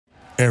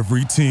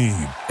Every team,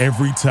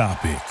 every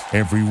topic,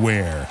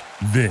 everywhere.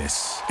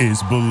 This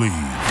is Believe.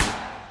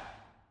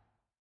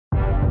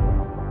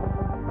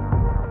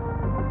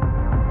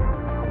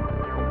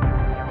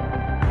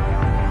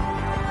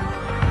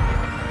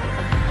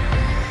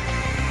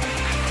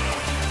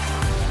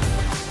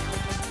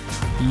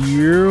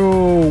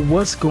 Yo,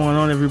 what's going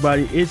on,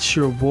 everybody? It's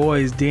your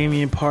boys,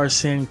 Damian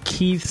Parson,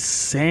 Keith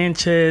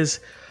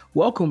Sanchez.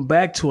 Welcome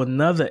back to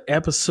another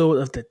episode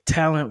of the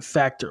Talent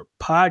Factor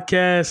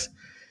podcast.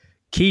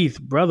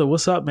 Keith, brother,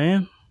 what's up,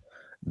 man?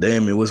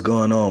 Damian, what's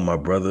going on, my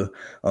brother?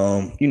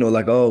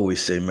 Like I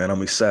always say, man,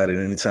 I'm excited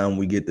anytime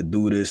we get to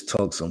do this,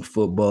 talk some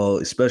football,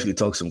 especially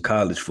talk some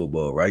college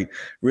football, right?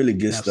 Really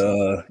gets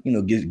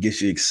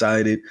gets you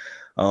excited.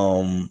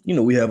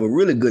 We have a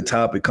really good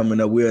topic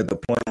coming up. We're at the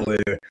point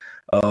where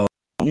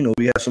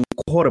we have some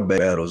quarterback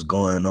battles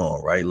going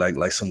on, right?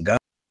 Like some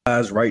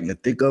guys right in the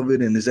thick of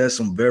it, and it's at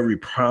some very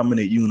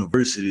prominent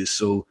universities.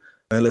 So,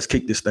 man, let's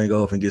kick this thing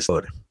off and get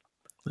started.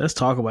 Let's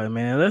talk about it,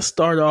 man. Let's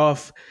start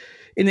off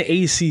in the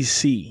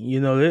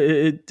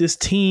ACC. This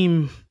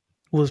team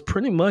was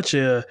pretty much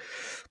a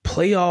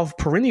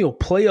perennial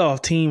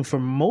playoff team for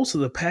most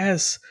of the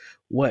past,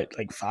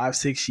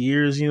 5-6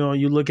 years.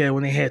 You look at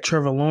when they had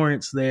Trevor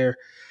Lawrence there,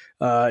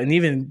 and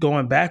even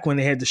going back when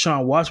they had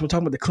Deshaun Watson. We're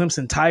talking about the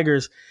Clemson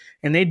Tigers,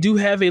 and they do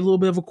have a little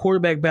bit of a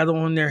quarterback battle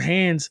on their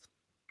hands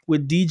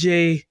with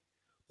DJ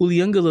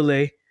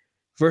Uiagalelei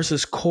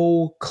versus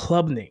Cole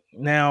Klubnik.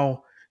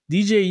 Now,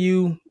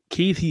 DJU,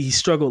 Keith, he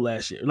struggled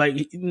last year.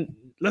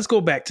 Let's go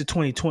back to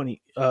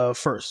 2020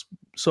 first.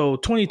 So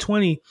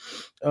 2020,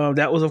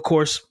 that was, of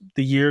course,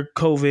 the year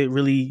COVID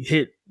really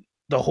hit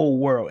the whole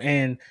world.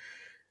 And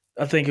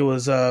I think it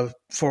was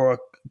for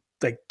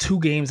 2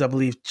 games, I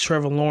believe,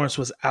 Trevor Lawrence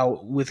was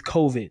out with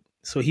COVID.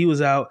 So he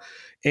was out,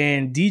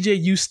 and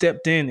DJU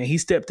stepped in, and he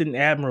stepped in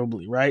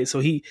admirably, right? So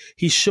he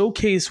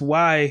showcased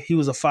why he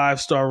was a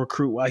 5-star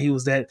recruit, why he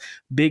was that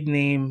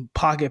big-name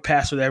pocket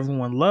passer that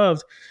everyone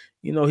loved.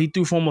 He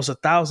threw for almost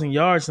 1,000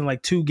 yards in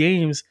 2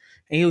 games,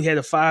 and he had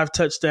a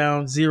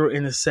 5-touchdown, 0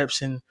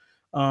 interception,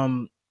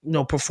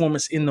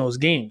 performance in those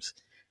games.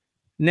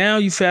 Now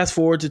you fast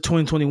forward to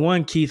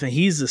 2021, Keith, and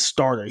he's the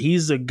starter.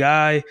 He's the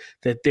guy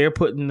that they're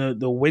putting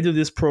the weight of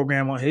this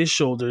program on his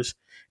shoulders,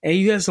 and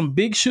you had some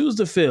big shoes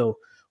to fill,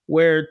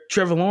 where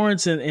Trevor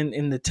Lawrence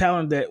and the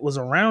talent that was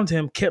around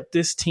him kept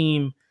this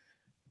team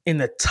in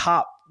the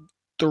top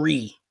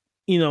 3.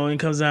 And it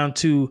comes down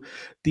to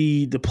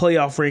the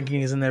playoff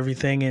rankings and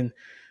everything. And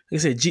like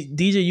I said,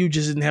 DJU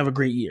just didn't have a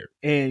great year.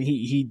 And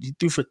he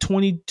threw for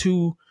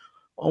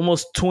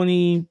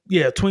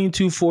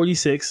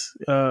 2,246,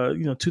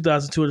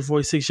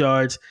 2,246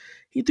 yards.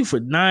 He threw for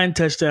 9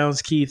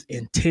 touchdowns, Keith,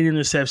 and 10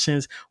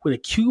 interceptions with a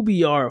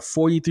QBR of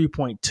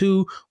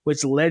 43.2,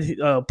 which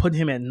put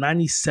him at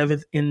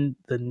 97th in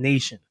the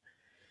nation.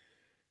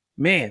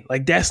 Man,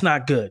 that's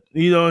not good.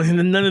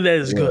 None of that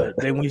is good.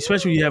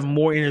 Especially when you have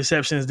more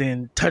interceptions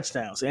than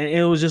touchdowns. And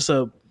it was just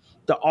the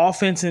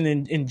offense and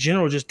in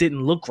general just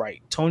didn't look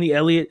right. Tony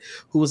Elliott,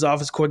 who was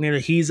offense coordinator,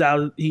 he's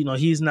out.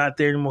 He's not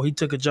there anymore. He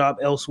took a job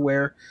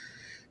elsewhere.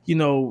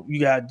 You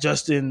got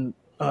Justin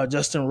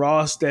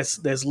Ross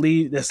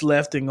that's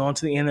left and gone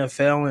to the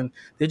NFL, and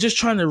they're just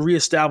trying to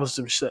reestablish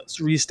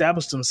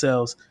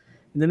themselves.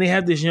 And then they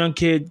have this young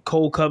kid,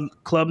 Cole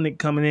Klubnik,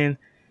 coming in.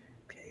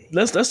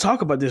 Let's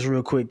talk about this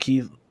real quick,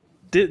 Keith.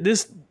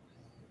 This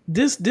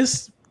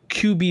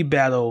QB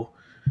battle,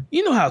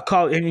 how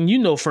college,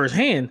 and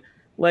firsthand,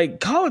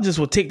 colleges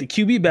will take the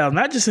QB battle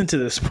not just into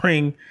the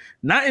spring,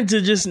 not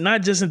just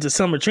into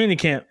summer training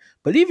camp,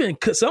 but even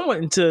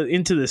somewhat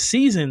into the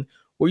season,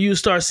 where you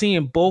start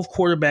seeing both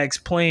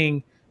quarterbacks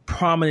playing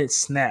prominent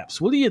snaps.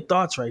 What are your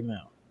thoughts right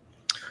now?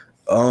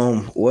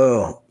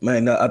 Well,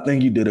 man, I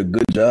think you did a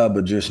good job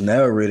of just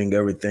narrating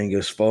everything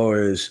as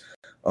far as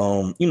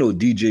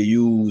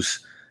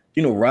DJU's,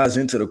 rise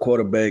into the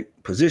quarterback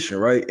position,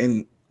 right?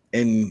 And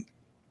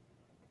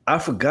I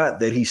forgot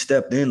that he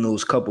stepped in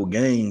those couple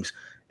games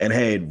and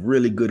had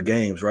really good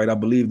games, right? I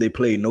believe they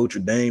played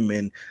Notre Dame,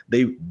 and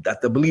I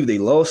believe they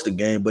lost the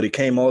game, but it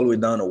came all the way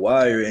down the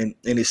wire, and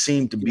it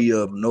seemed to be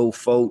of no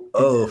fault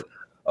of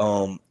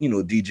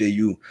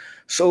DJU.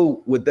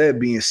 So with that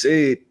being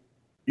said,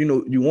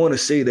 you want to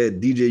say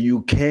that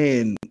DJU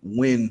can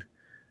win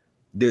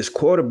this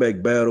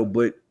quarterback battle,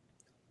 but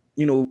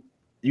you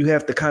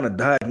have to kind of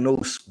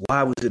diagnose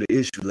why was it an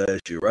issue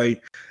last year,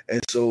 right?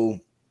 And so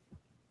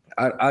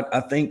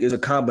I think it's a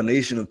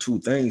combination of 2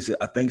 things.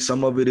 I think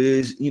some of it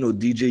is,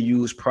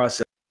 DJU's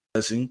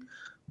processing,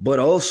 but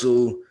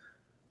also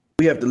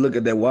we have to look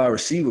at that wide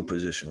receiver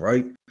position,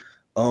 right?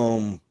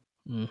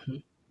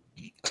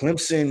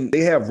 Clemson,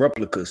 they have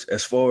replicas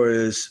as far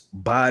as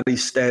body,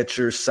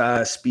 stature,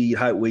 size, speed,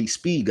 height, weight,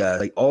 speed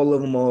guys. All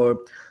of them are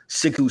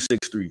 6'2",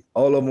 6'3".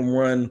 All of them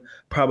run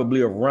probably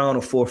around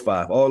a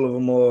 4.5. All of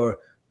them are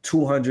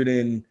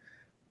 200,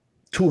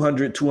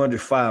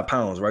 205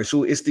 pounds, right?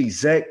 So it's the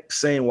exact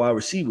same wide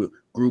receiver.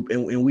 group,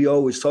 and we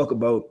always talk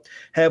about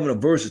having a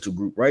versatile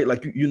group, right?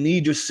 Like you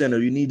need your center,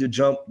 you need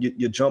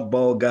your jump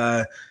ball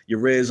guy, your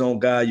red zone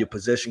guy, your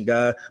possession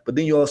guy, but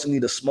then you also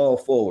need a small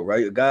forward,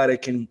 right? A guy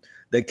that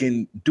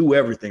can do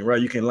everything,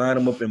 right? You can line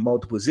them up in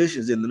multiple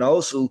positions, and then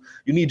also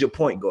you need your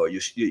point guard,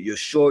 your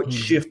short,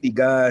 shifty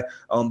guy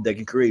that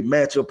can create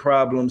matchup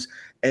problems,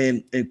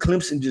 and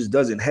Clemson just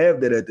doesn't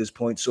have that at this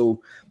point.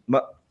 So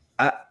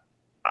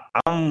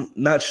I'm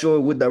not sure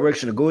what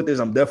direction to go with this.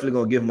 I'm definitely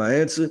going to give my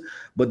answer.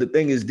 But the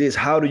thing is this,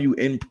 how do you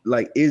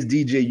is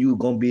DJU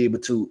going to be able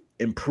to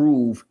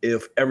improve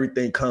if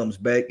everything comes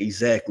back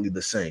exactly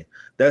the same?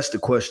 That's the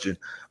question.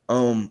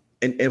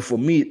 And for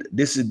me,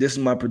 this is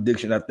my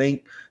prediction. I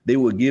think they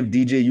will give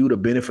DJU the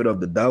benefit of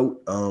the doubt.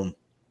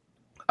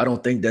 I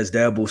don't think that's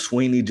Dabo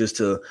Swinney just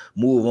to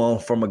move on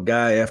from a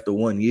guy after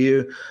 1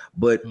 year,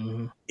 but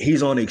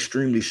he's on an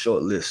extremely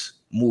short list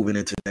moving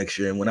into next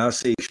year. And when I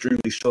say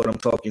extremely short, I'm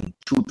talking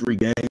 2-3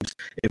 games.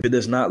 If it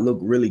does not look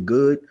really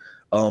good,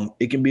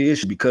 it can be an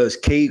issue because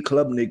Cade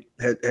Klubnik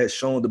has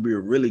shown to be a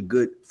really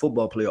good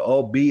football player,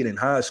 albeit in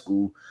high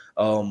school.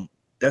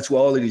 That's what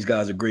all of these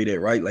guys are great at,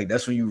 right? Like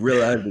that's when you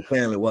realize the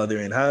talent while they're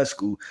in high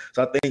school.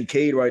 So I think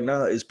Cade right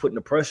now is putting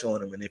the pressure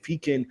on him. And if he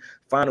can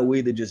find a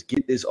way to just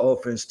get this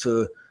offense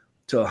to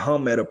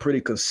hum at a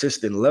pretty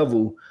consistent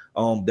level,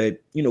 that,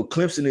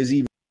 Clemson is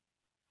even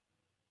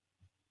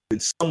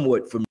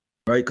somewhat familiar,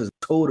 right? Because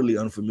totally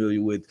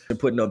unfamiliar with and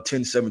putting up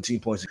 10, 17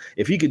 points.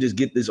 If he could just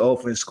get this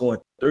offense scoring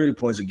 30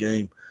 points a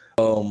game,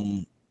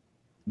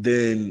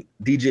 then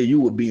DJU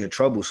would be in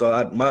trouble.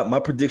 So my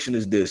prediction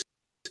is this.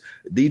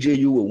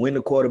 DJU will win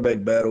the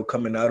quarterback battle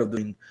coming out of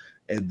the,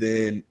 and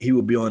then he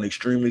will be on an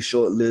extremely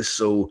short list.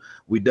 So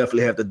we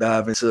definitely have to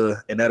dive into,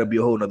 and that'll be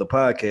a whole nother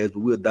podcast,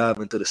 but we'll dive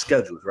into the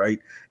schedules, right?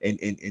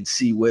 And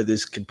see where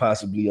this can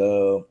possibly,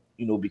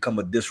 become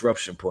a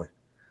disruption point.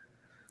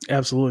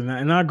 Absolutely.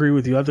 And I agree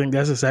with you. I think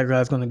that's exactly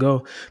how it's going to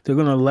go. They're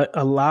going to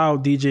allow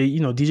DJ,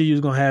 DJU is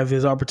going to have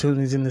his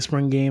opportunities in the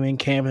spring game and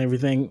camp and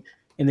everything.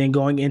 And then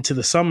going into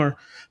the summer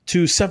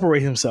to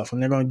separate himself.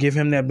 And they're going to give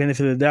him that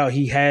benefit of the doubt.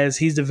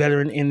 He's the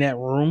veteran in that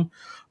room.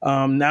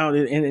 Now,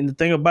 and the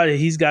thing about it,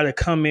 he's got to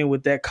come in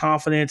with that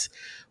confidence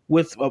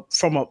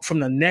from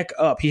the neck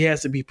up. He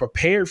has to be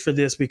prepared for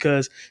this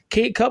because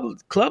Cade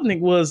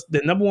Klubnik was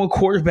the number one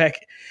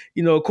quarterback,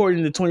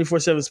 according to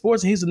 24/7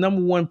 Sports, and he's the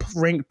number one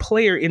ranked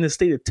player in the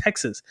state of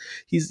Texas.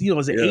 He's,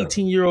 as an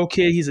 18-year-old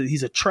kid,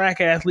 he's a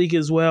track athlete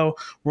as well,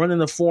 running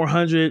the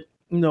 400.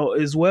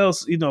 As well,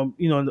 as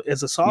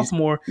a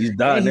sophomore, he's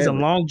a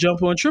long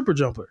jumper and triple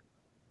jumper.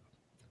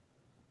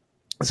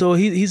 So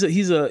he's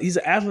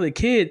an athletic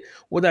kid.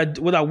 What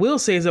I will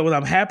say is that what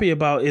I'm happy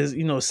about is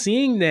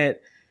seeing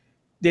that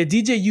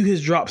DJU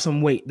has dropped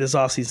some weight this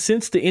offseason.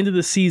 Since the end of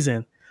the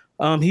season,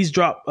 he's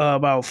dropped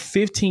about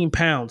 15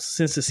 pounds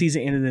since the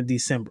season ended in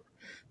December.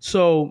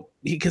 So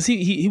because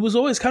he was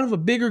always kind of a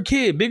bigger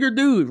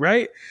dude,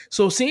 right?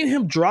 So seeing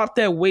him drop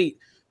that weight,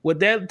 what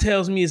that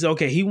tells me is,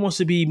 okay, he wants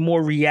to be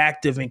more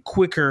reactive and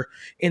quicker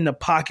in the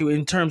pocket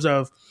in terms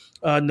of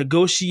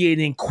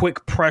negotiating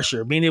quick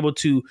pressure, being able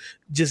to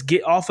just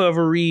get off of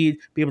a read,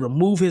 be able to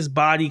move his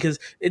body. Because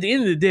at the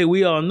end of the day,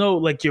 we all know,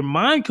 like, your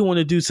mind can want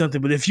to do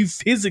something, but if you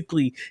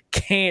physically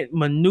can't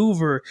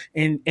maneuver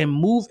and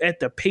move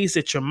at the pace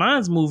that your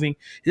mind's moving,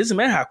 it doesn't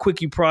matter how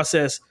quick you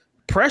process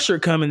pressure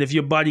coming if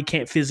your body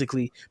can't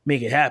physically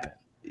make it happen.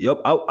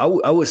 Yep,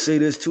 I would say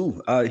this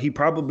too. He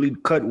probably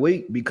cut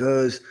weight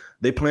because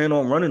they plan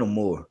on running him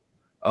more.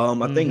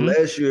 I think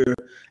last year,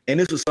 and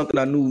this was something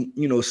I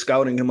knew,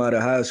 scouting him out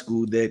of high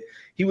school, that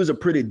he was a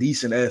pretty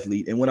decent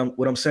athlete. And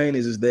what I'm saying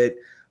is that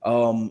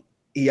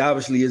he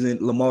obviously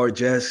isn't Lamar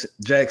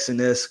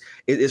Jackson-esque.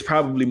 It's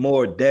probably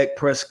more Dak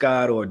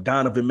Prescott or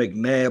Donovan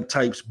McNabb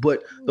types,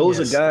 but those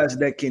are guys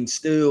that can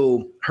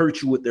still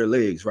hurt you with their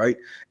legs, right?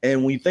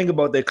 And when you think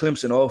about that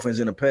Clemson offense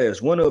in the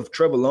past, one of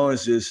Trevor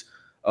Lawrence's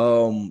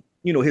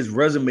his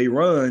resume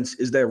runs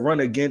is that run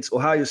against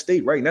Ohio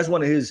State, right? And that's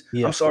one of his,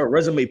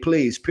 resume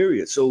plays,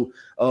 period. So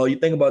you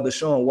think about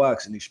Deshaun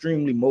Watson,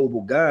 extremely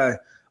mobile guy,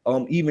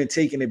 even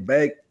taking it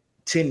back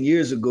 10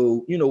 years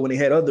ago, when they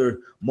had other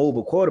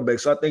mobile quarterbacks.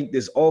 So I think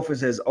this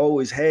offense has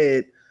always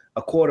had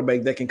a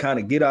quarterback that can kind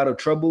of get out of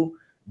trouble,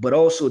 but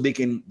also they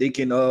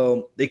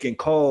can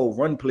call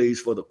run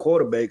plays for the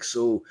quarterback.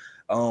 So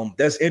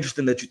that's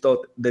interesting that you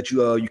thought that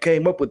you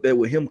came up with that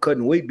with him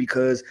cutting weight,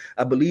 because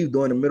I believe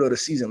during the middle of the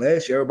season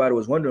last year, everybody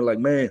was wondering, like,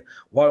 man,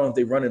 why aren't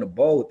they running the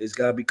ball with this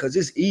guy? Because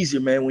it's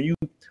easier, man,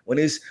 when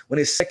it's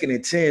second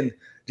and 10,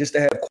 just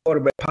to have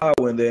quarterback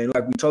power in there. And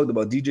like we talked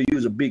about, DJU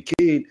is a big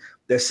kid.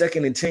 That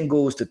second and 10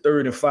 goes to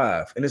 3rd and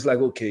 5, and it's like,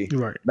 okay,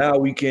 right now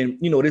we can,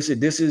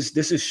 this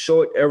is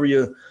short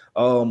area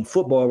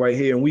football right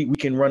here, and we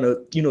can run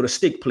the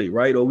stick play,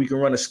 right? Or we can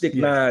run a stick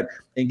nod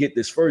and get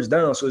this first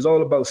down. So it's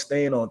all about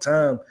staying on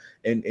time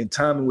and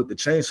timing with the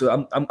change.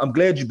 So I'm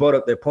glad you brought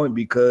up that point,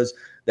 because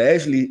that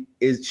actually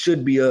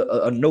should be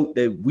a note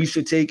that we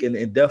should take,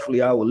 and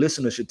definitely our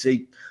listeners should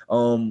take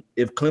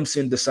if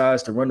Clemson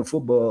decides to run the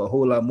football a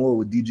whole lot more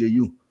with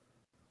DJU.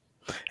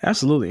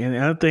 Absolutely. And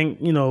I think,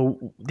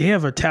 they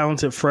have a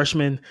talented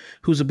freshman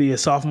who's to be a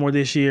sophomore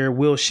this year,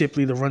 Will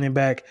Shipley, the running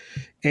back.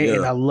 And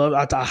Yeah.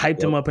 I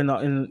hyped him up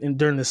in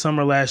during the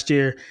summer last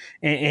year.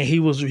 And he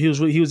was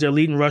their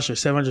leading rusher,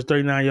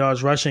 739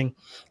 yards rushing,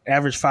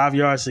 average 5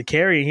 yards to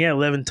carry. And he had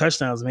 11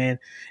 touchdowns, man.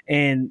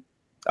 And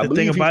I the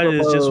thing believe about it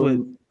is just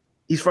with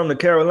he's from the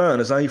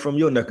Carolinas. He's from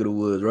your neck of the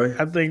woods, right?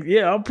 I think,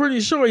 I'm pretty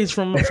sure he's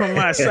from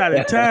my side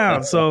of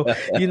town. So,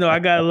 I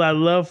got a lot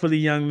of love for the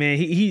young man.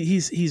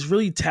 He's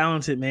really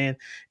talented, man.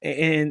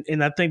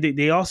 And I think that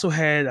they also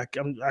had, I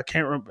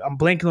can't remember, I'm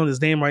blanking on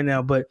his name right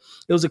now, but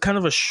it was a kind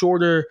of a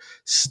shorter,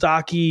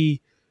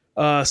 stocky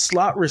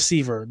slot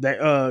receiver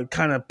that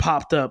kind of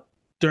popped up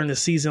during the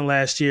season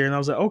last year. And I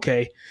was like,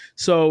 okay.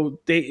 So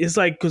it's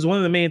like, because one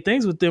of the main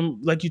things with them,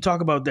 like you talk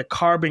about the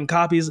carbon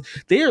copies,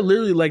 they are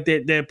literally like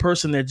that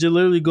person that just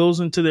literally goes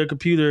into their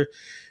computer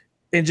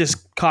and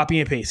just copy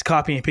and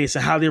paste,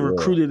 and how they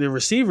recruited their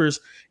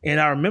receivers. And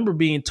I remember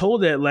being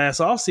told that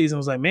last offseason, I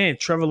was like, man,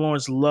 Trevor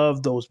Lawrence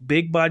loved those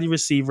big body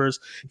receivers.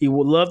 He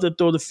would love to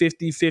throw the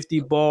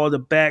 50-50 ball, the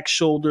back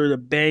shoulder, the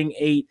bang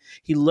 8.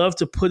 He loved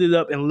to put it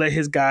up and let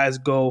his guys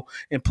go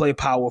and play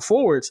power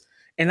forwards.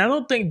 And I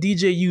don't think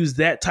DJ used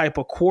that type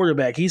of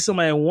quarterback. He's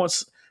somebody who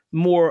wants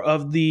more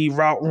of the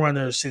route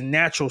runners and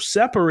natural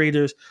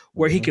separators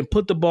where he can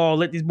put the ball,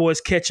 let these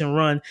boys catch and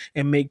run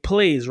and make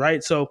plays,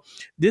 right? So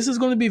this is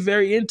going to be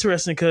very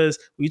interesting because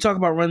when you talk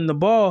about running the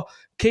ball,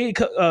 Cade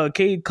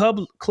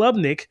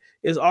Klubnik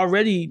is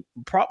already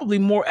probably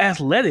more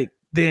athletic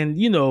than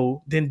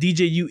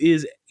DJU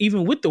is,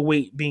 even with the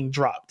weight being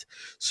dropped.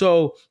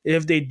 So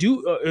if they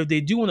do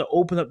want to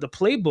open up the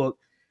playbook,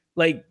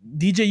 like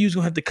DJU's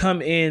gonna have to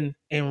come in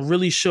and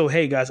really show,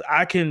 hey guys,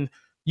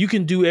 you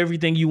can do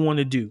everything you want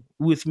to do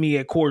with me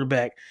at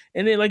quarterback.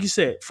 And then, like you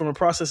said, from a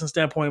processing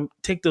standpoint,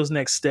 take those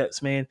next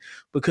steps, man,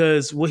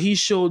 because what he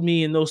showed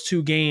me in those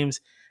 2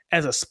 games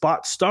as a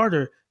spot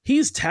starter,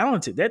 he's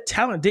talented. That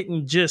talent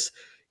didn't just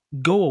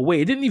go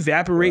away. It didn't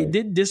evaporate. It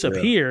didn't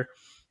disappear.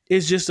 Yeah.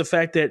 It's just the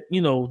fact that,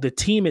 the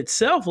team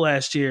itself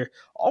last year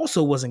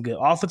also wasn't good.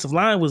 Offensive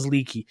line was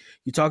leaky.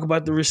 You talk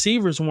about the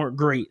receivers weren't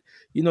great.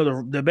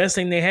 The best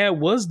thing they had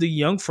was the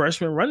young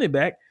freshman running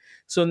back.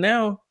 So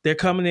now they're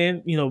coming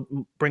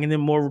in, bringing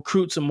in more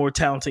recruits and more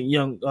talented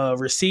young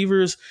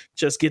receivers.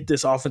 Just get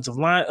this offensive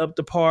line up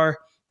to par.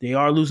 They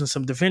are losing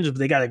some defenders, but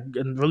they got a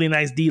really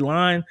nice D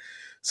line.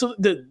 So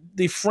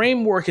the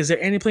framework is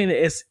they're only playing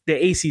the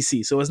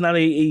ACC. So it's not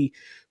a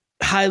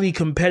highly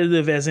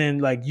competitive, as in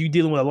like you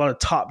dealing with a lot of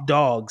top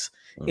dogs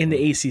in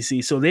the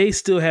ACC. So they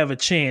still have a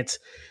chance.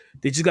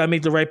 They just got to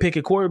make the right pick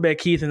at quarterback,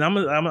 Keith. And I'm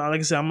like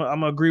I said, I'm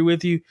gonna agree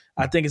with you.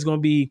 I think it's going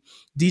to be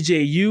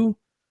DJU.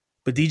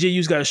 But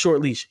DJU's got a short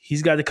leash.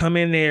 He's got to come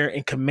in there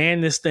and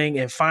command this thing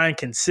and find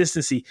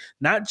consistency,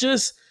 not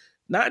just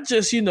throughout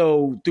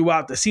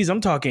the season.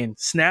 I'm talking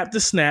snap to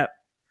snap,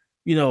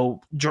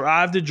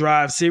 drive to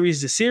drive,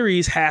 series to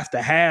series, half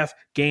to half,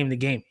 game to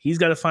game. He's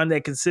got to find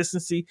that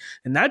consistency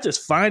and not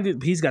just find it,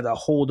 but he's got to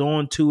hold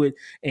on to it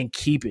and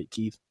keep it,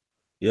 Keith.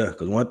 Yeah,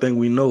 because one thing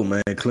we know,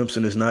 man,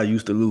 Clemson is not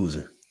used to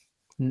losing.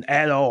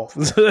 At all.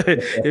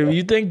 If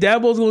you think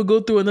Dabo's going to go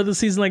through another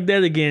season like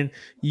that again,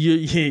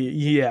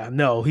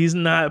 no, he's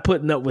not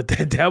putting up with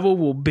that. Dabo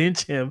will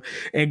bench him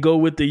and go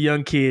with the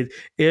young kid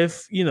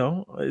if, at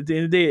the end of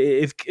the day,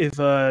 if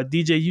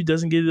DJU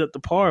doesn't get it up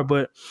to par.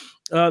 But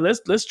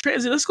let's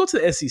transit. Let's go to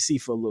the SEC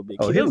for a little bit.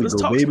 Let's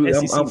talk baby.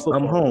 Some SEC football.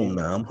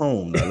 I'm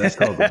home now. Let's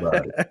talk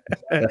about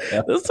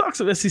it. Let's talk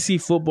some SEC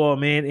football,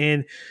 man.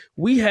 And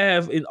we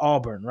have in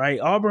Auburn,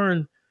 right?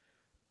 Auburn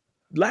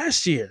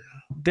last year,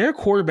 their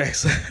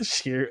quarterbacks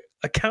last year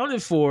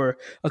accounted for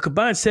a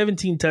combined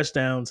 17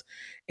 touchdowns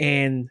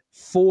and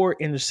 4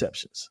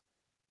 interceptions.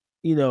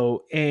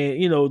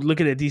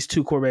 Looking at these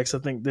 2 quarterbacks, I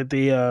think that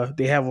they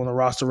have on the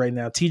roster right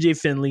now: TJ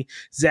Finley,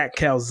 Zach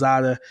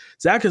Calzada.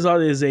 Zach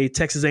Calzada is a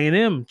Texas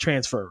A&M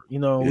transfer.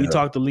 We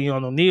talked to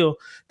Leon O'Neal.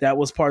 That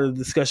was part of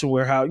the discussion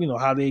where how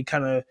they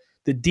kind of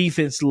the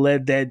defense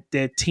led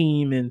that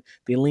team, and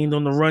they leaned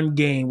on the run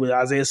game with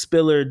Isaiah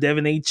Spiller,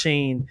 Devin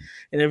A-Chain,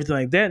 and everything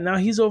like that. Now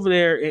he's over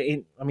there.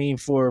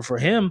 For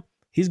him,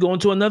 he's going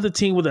to another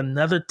team with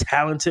another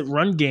talented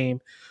run game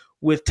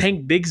with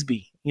Tank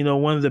Bigsby,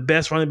 one of the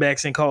best running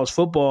backs in college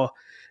football,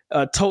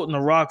 toting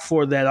the rock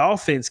for that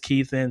offense,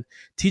 Keith. And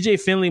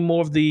TJ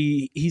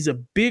Finley, he's a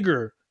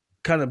bigger,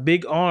 kind of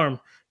big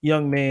arm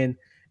young man.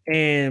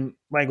 And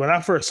like when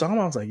I first saw him,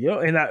 I was like, yo,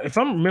 and if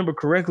I remember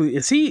correctly,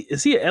 is he an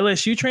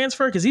LSU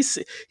transfer? Because he's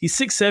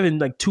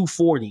 6'7", like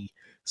 240.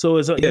 So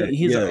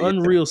he's an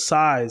unreal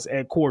size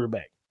at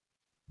quarterback.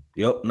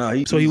 Yep. No,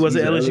 he was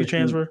an LSU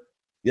transfer?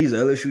 Yeah, he's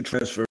an LSU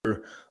transfer.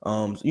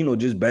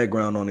 Just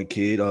background on the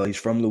kid. He's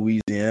from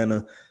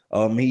Louisiana.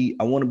 I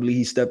want to believe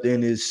he stepped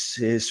in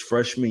his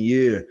freshman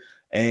year,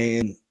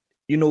 and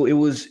it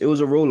was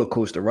a roller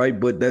coaster, right?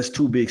 But that's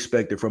to be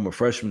expected from a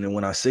freshman. And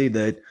when I say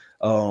that,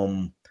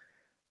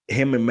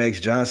 him and Max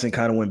Johnson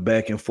kind of went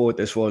back and forth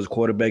as far as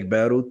quarterback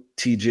battle.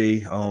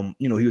 TJ,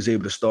 he was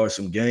able to start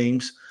some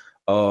games.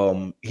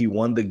 He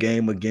won the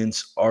game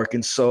against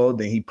Arkansas.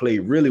 Then he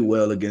played really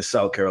well against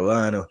South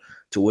Carolina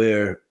to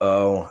where,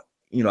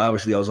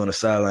 obviously I was on the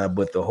sideline,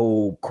 but the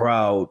whole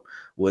crowd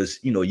was,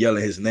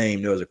 yelling his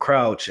name. There was a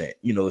crowd chant,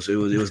 so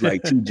it was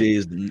like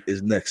TJ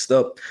is next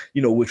up,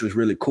 which was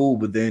really cool.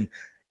 But then,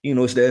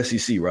 it's the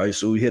SEC, right?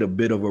 So we hit a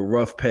bit of a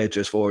rough patch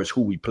as far as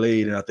who we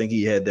played. And I think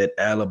he had that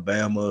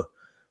Alabama,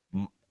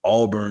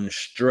 Auburn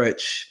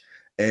stretch.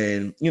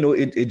 And,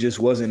 it just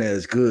wasn't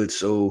as good.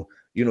 So,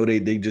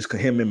 they just,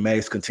 him and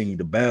Max continued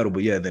to battle.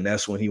 But yeah, then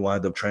that's when he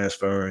wound up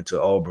transferring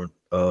to Auburn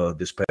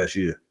this past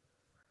year.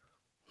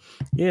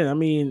 Yeah, I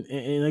mean,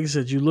 and like I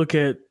said, you look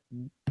at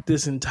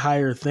this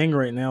entire thing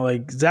right now,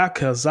 like Zach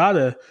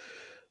Calzada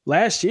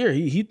last year,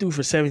 he threw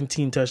for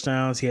 17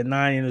 touchdowns. He had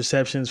 9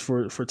 interceptions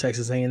for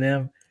Texas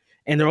A&M.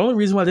 And the only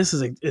reason why this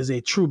is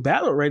a true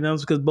battle right now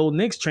is because Bo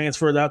Nix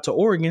transferred out to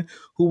Oregon,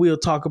 who we'll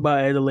talk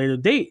about at a later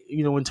date,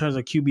 in terms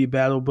of QB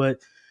battle. But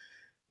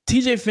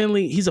TJ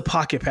Finley, he's a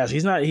pocket passer.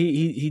 He's not.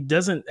 He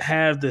doesn't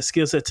have the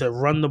skill set to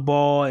run the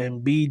ball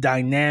and be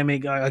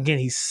dynamic. Again,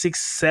 he's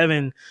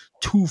 6'7",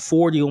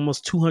 240,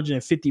 almost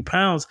 250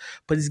 pounds.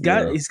 But he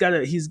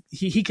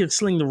can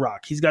sling the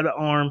rock. He's got an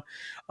arm.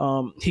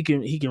 He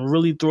can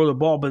really throw the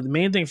ball. But the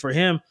main thing for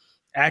him,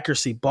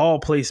 accuracy, ball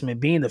placement,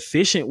 being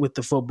efficient with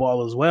the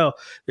football as well.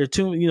 There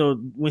too,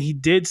 when he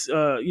did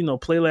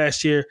play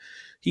last year,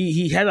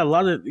 he had a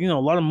lot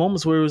of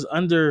moments where it was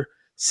under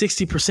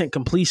 60%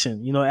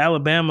 completion.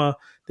 Alabama,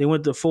 they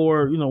went to the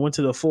 4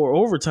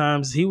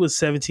 overtimes. He was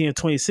 17 and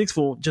 26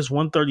 for just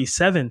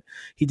 137.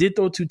 He did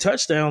throw 2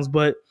 touchdowns,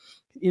 but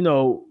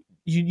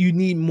you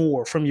need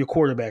more from your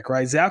quarterback,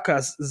 right? Zach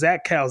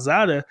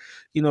Calzada,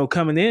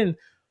 coming in,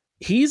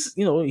 he's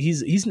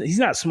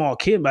not a small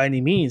kid by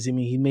any means. I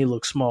mean, he may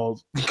look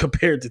small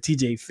compared to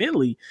TJ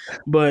Finley,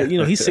 but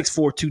he's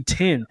 6'4",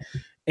 210.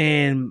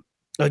 And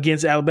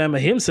against Alabama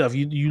himself,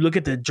 you look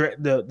at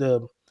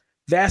the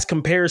vast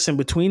comparison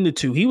between the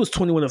two. He was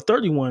 21 of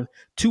 31,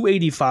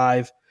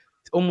 285,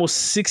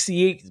 almost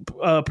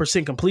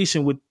 68%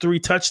 completion with 3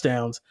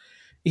 touchdowns.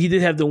 He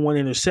did have the 1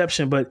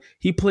 interception, but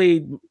he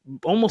played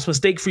almost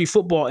mistake-free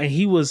football, and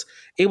he was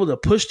able to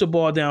push the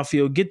ball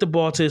downfield, get the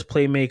ball to his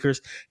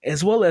playmakers,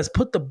 as well as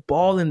put the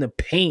ball in the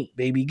paint,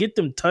 baby. Get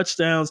them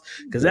touchdowns,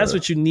 because that's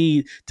what you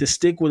need to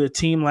stick with a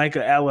team like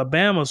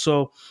Alabama.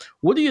 So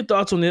what are your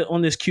thoughts on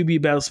this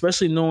QB battle,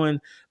 especially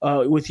knowing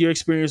with your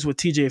experience with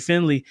TJ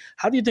Finley?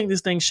 How do you think this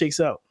thing shakes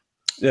out?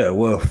 Yeah,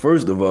 well,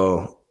 first of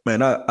all,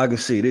 man, I can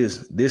say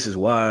this. This is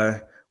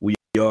why we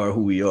are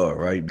who we are,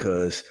 right?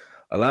 Because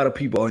a lot of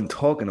people aren't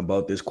talking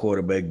about this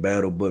quarterback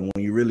battle, but when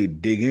you really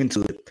dig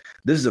into it,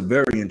 this is a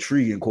very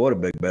intriguing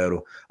quarterback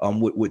battle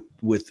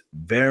with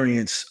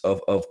variance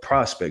of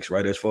prospects,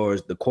 right? As far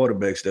as the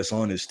quarterbacks that's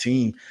on this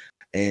team.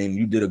 And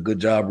you did a good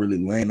job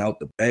really laying out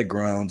the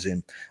backgrounds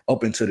and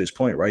up until this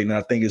point, right? And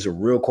I think it's a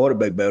real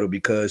quarterback battle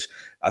because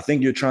I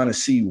think you're trying to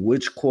see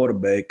which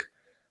quarterback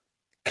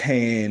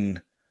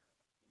can,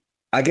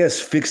 I guess,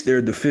 fix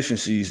their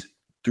deficiencies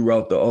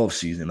throughout the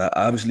offseason.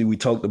 Obviously, we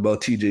talked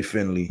about TJ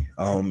Finley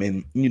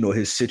and,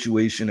 his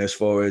situation as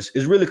far as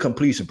it's really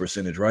completion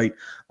percentage, right?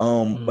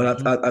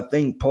 But I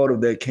think part of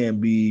that can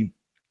be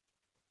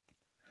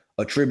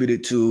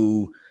attributed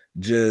to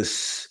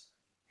just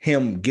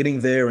him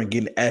getting there and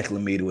getting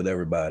acclimated with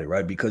everybody,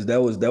 right? Because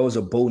that was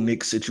a Bo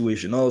Nix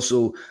situation.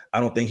 Also, I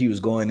don't think he was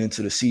going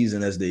into the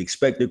season as the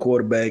expected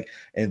quarterback.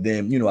 And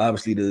then,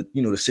 obviously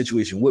the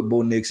situation with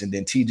Bo Nix, and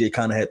then TJ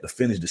kind of had to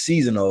finish the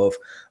season off.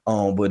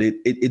 But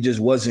it just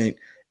wasn't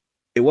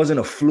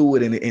a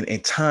fluid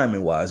and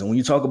timing wise. And when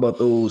you talk about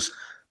those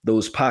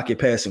pocket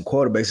passing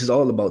quarterbacks, it's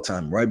all about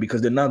time, right?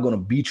 Because they're not going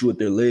to beat you with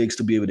their legs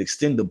to be able to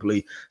extend the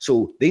play.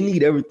 So they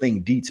need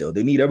everything detailed.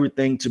 They need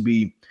everything to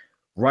be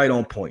right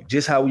on point.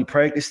 Just how we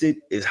practiced it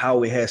is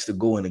how it has to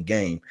go in a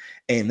game.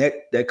 And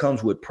that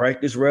comes with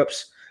practice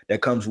reps.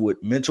 That comes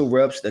with mental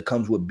reps. That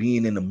comes with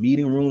being in the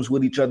meeting rooms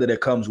with each other.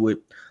 That comes with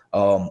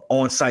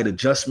on-site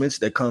adjustments.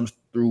 That comes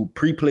through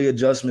pre-play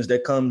adjustments.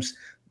 That comes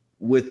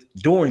with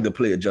during the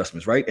play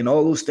adjustments, right? And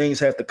all those things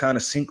have to kind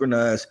of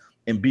synchronize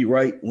and be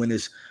right when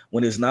it's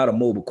not a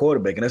mobile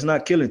quarterback. And that's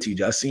not killing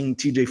TJ. I've seen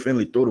TJ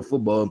Finley throw the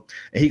football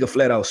and he can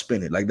flat out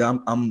spin it. Like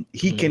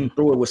he can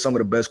throw it with some of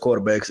the best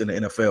quarterbacks in the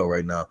NFL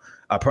right now.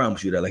 I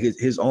promise you that. Like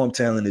his arm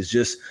talent is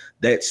just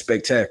that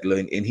spectacular,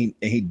 and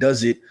he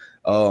does it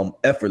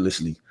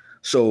effortlessly.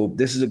 So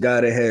this is a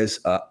guy that has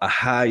a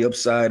high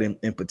upside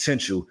and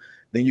potential.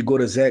 Then you go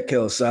to Zach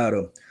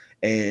Calzada,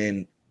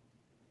 and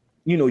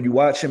you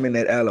watch him in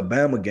that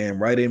Alabama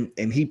game, right?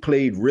 And he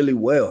played really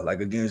well,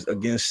 like against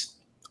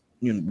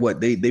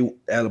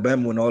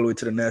Alabama went all the way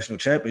to the national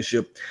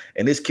championship,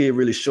 and this kid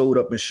really showed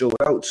up and showed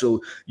out.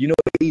 So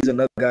he's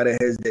another guy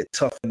that has that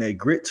tough and that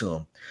grit to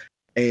him,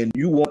 and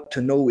you want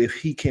to know if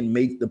he can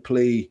make the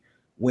play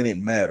when it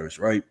matters,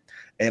 right?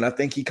 And I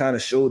think he kind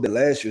of showed that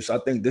last year. So I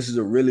think this is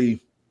a really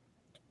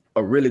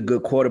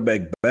good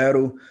quarterback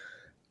battle.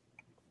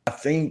 I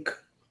think,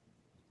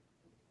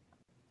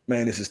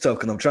 man, this is tough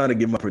because I'm trying to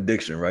get my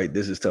prediction right.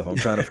 This is tough. I'm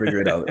trying to figure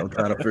it out.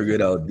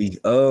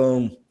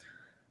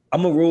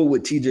 I'm going to roll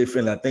with TJ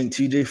Finley. I think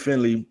TJ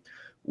Finley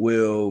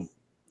will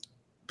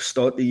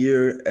start the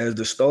year as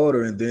the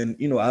starter, and then,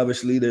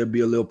 obviously there'll be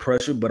a little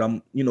pressure, but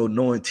I'm,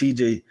 knowing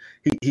TJ,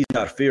 he's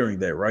not fearing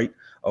that, right?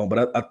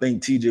 But I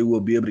think TJ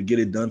will be able to get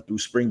it done through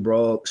spring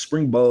ball,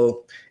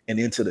 and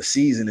into the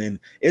season. And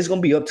it's going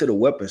to be up to the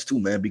weapons too,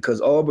 man,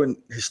 because Auburn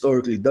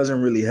historically doesn't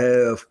really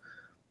have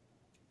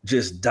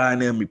just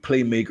dynamic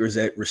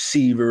playmakers at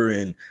receiver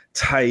and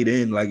tight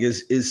end. Like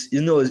it's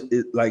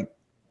like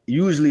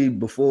usually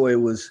before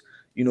it was,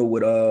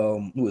 with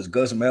who was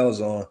Gus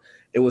Malzahn,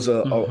 it was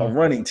a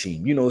running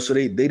team, so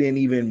they didn't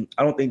even,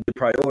 I don't think they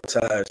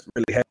prioritized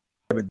really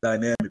having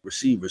dynamic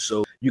receivers.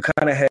 So you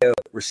kind of have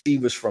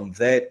receivers from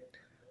that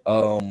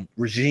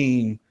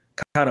regime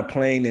kind of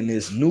playing in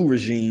this new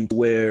regime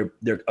where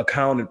they're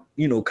counted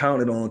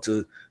on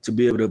to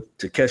be able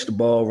to catch the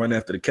ball, run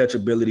after the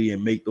catchability,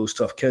 and make those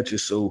tough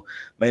catches. So,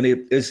 man,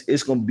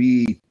 it's going to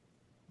be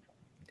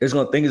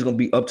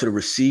up to the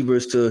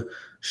receivers to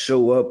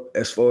show up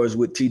as far as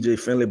with TJ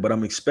Finley, but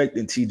I'm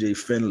expecting TJ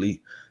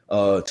Finley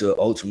to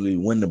ultimately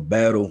win the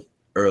battle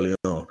early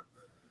on.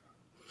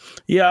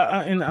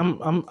 Yeah, and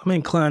I'm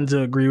inclined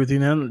to agree with you.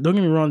 Now, don't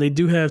get me wrong; they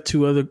do have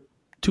two other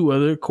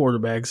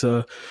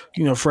quarterbacks.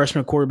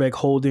 Freshman quarterback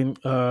Holden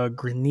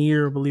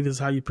Grenier, I believe is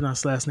how you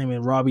pronounce the last name,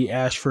 and Robbie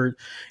Ashford,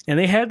 and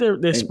they had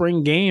their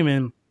spring game,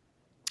 and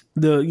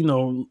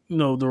the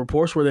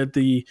reports were that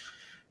the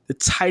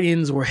tight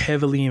ends were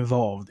heavily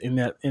involved in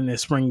that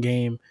spring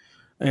game,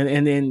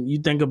 and then you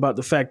think about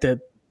the fact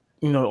that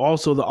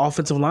also the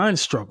offensive line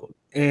struggled.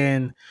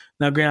 And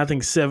now, granted, I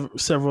think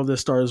several of the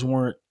starters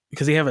weren't,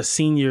 because they have a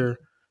senior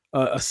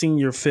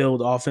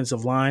filled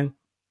offensive line,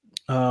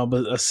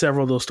 but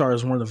several of those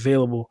starters weren't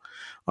available.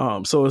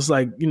 So it's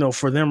like,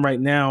 for them right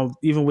now,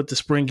 even with the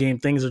spring game,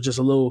 things are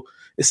just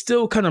it's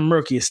still kind of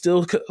murky. It's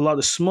still a lot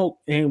of smoke,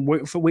 and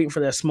waiting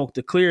for that smoke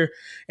to clear.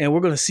 And we're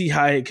going to see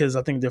because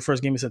I think their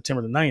first game is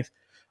September the 9th.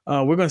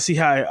 We're going to see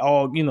how it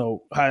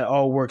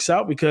all works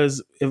out,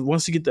 because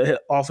once you get the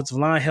offensive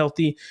line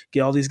healthy,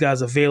 get all these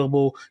guys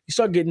available, you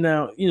start getting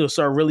out,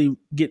 start really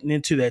getting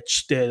into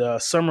that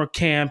summer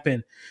camp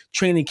and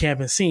training camp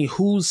and seeing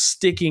who's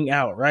sticking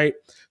out, right?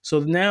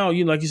 So now,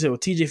 like you said, with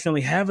TJ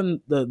Finley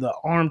having the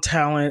arm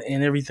talent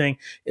and everything,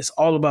 it's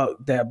all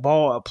about that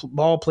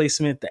ball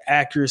placement, the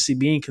accuracy,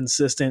 being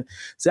consistent.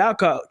 Zal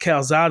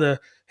Calzada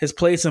has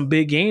played some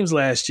big games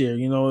last year,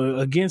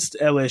 against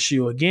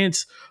LSU,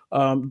 against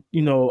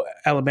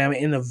Alabama,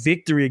 in a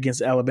victory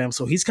against Alabama.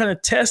 So he's kind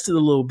of tested a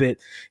little bit.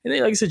 And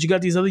then, like I said, you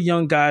got these other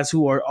young guys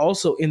who are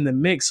also in the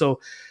mix. So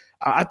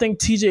I think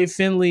TJ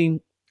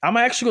Finley, I'm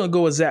actually going to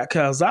go with Zach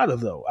Calzada,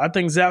 though. I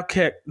think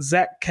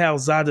Zach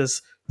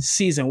Calzada's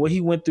season, what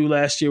he went through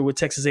last year with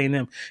Texas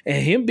A&M,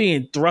 and him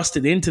being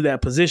thrusted into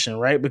that position,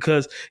 right?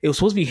 Because it was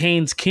supposed to be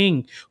Haynes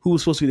King who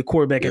was supposed to be the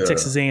quarterback at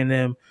Texas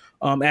A&M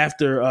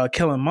after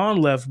Kellen Mond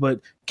left, but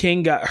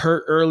King got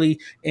hurt early,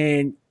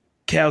 and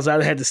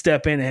Calzada had to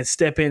step in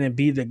and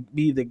be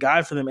the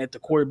guy for them at the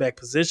quarterback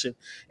position.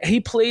 And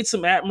he played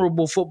some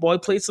admirable football. He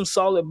played some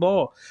solid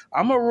ball.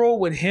 I'm going to roll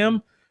with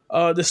him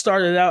to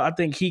start it out. I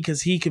think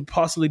because he could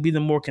possibly be the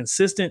more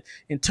consistent.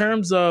 In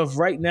terms of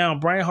right now,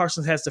 Brian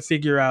Harsin has to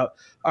figure out,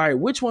 all right,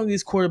 which one of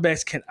these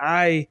quarterbacks can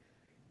I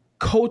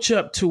coach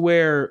up to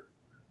where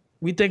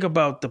we think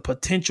about the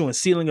potential and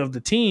ceiling of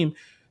the team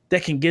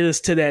that can get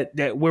us to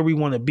that where we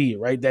want to be,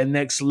 right? That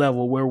next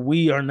level where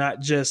we are not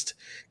just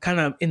kind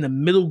of in the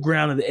middle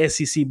ground of the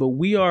SEC, but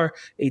we are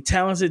a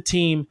talented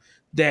team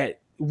that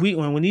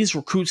when these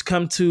recruits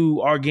come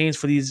to our games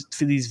for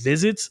these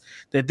visits,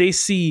 that they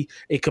see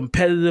a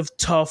competitive,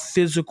 tough,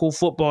 physical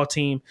football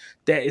team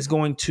that is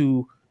going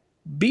to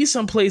be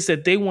someplace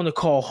that they want to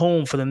call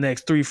home for the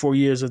next 3-4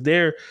 years of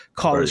their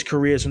college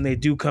careers when they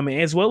do come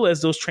in, as well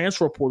as those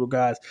transfer portal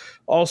guys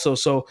also.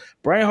 So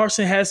Brian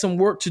Harsin has some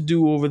work to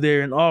do over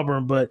there in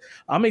Auburn, but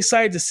I'm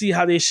excited to see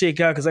how they shake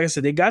out, because like I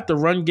said, they got the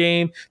run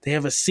game. They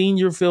have a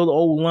senior filled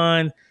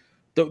O-line.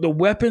 The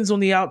weapons on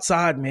the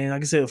outside, man.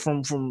 Like I said,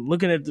 from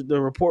looking at the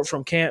report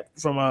from camp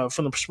from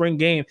the spring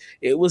game,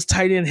 it was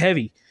tight end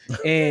heavy,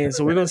 and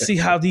so we're gonna see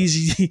how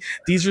these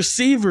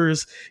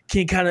receivers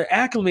can kind of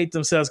acclimate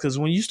themselves. Because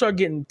when you start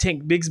getting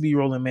Tank Bigsby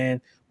rolling,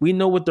 man, we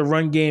know what the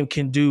run game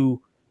can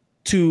do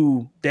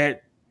to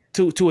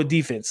a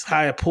defense.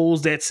 How it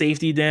pulls that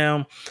safety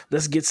down.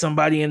 Let's get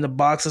somebody in the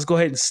box. Let's go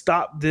ahead and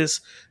stop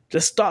this.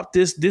 Let's stop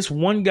this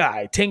one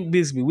guy, Tank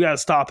Bigsby. We got to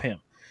stop him.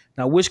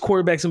 Now, which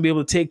quarterback's going to be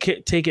able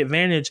to take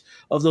advantage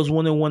of those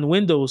one-on-one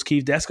windows,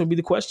 Keith? That's going to be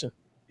the question.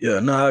 Yeah,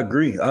 no, I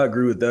agree. I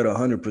agree with that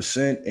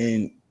 100%.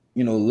 And,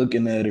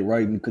 looking at it,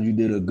 right, because you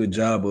did a good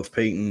job of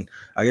painting,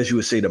 I guess you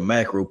would say, the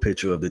macro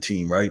picture of the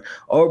team, right?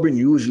 Auburn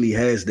usually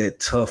has that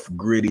tough,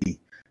 gritty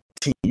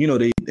team.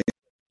 They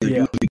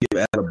usually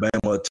give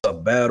Alabama a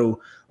tough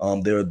battle.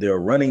 They're a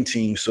running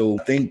team. So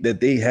I think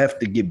that they have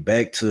to get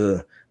back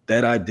to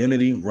that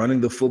identity, running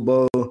the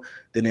football.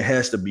 Then it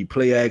has to be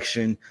play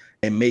action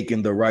and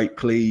making the right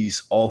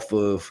plays off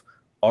of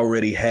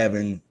already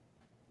having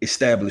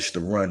established the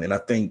run. And I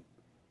think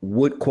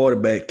what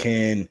quarterback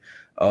can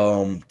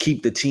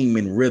keep the team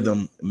in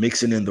rhythm,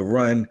 mixing in the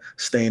run,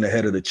 staying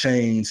ahead of the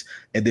chains,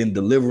 and then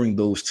delivering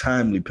those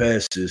timely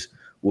passes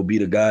will be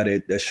the guy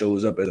that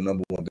shows up as the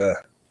number one guy.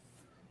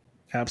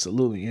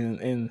 Absolutely.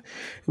 And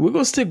we're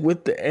going to stick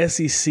with the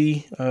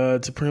SEC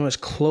to pretty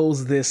much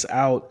close this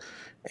out.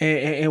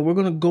 And we're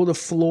going to go to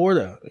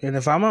Florida. And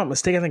if I'm not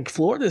mistaken, I think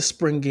Florida's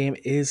spring game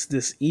is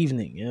this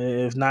evening,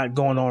 if not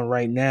going on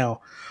right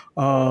now.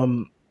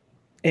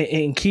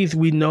 And Keith,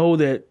 we know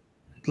that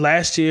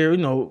last year,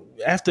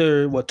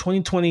 after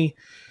 2020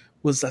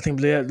 was, I think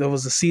there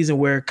was a season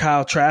where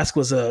Kyle Trask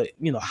was a,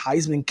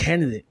 Heisman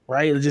candidate,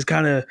 right? It just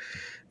kind of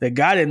the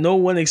guy that no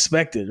one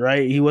expected,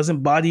 right? He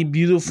wasn't body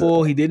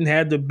beautiful. He didn't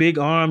have the big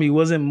arm. He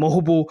wasn't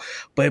mobile,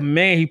 but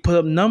man, he put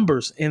up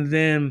numbers. And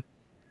then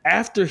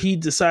after he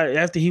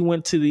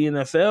went to the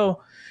NFL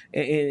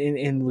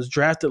and was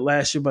drafted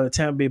last year by the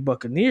Tampa Bay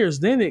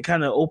Buccaneers, then it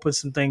kind of opened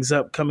some things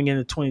up coming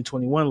into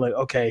 2021. Like,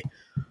 okay,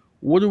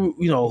 what do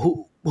we,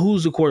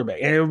 who's the quarterback?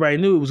 And everybody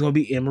knew it was going to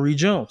be Emory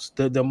Jones,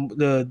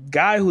 the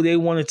guy who they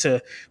wanted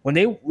to, when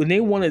they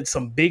wanted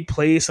some big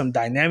plays, some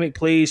dynamic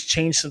plays,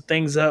 change some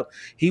things up.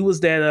 He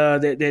was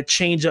that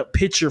change up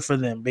pitcher for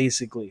them,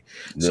 basically.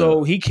 Yeah.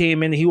 So he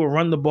came in, he would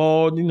run the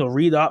ball,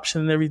 read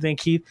option and everything,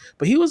 Keith.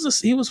 But he was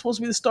supposed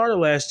to be the starter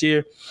last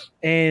year,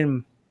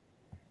 and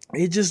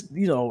it just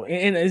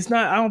and it's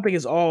not. I don't think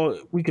it's all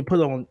we could put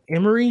on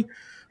Emory,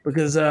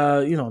 because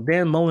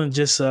Dan Mullen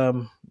just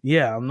I'm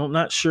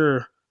not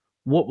sure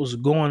what was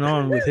going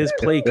on with his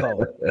play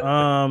call.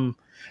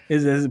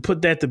 Is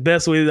put that the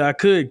best way that I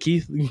could,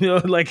 Keith.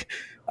 Like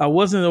I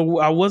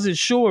wasn't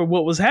sure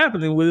what was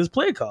happening with his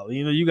play call.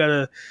 You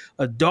got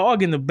a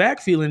dog in the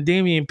backfield and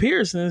Damian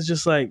Pierce, and it's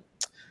just like,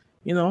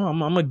 I'm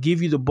gonna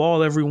give you the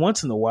ball every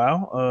once in a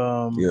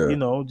while.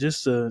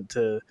 Just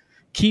to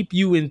keep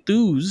you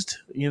enthused,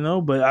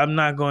 but I'm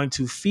not going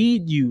to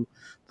feed you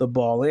the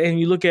ball. And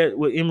you look at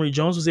what Emory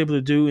Jones was able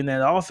to do in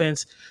that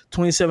offense: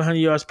 2,700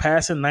 yards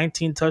passing,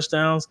 19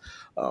 touchdowns,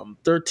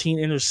 13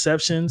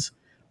 interceptions,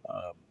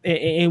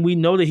 and we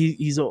know that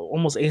he's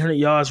almost 800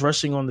 yards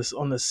rushing on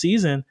the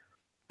season.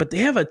 But they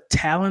have a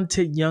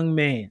talented young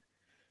man,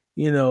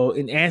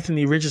 in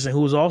Anthony Richardson,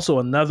 who is also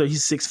another.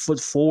 He's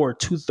 6'4",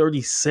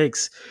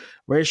 236,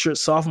 redshirt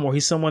sophomore.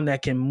 He's someone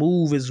that can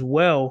move as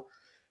well.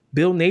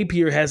 Bill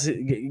Napier has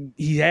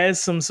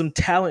some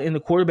talent in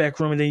the quarterback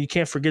room, and then you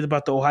can't forget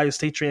about the Ohio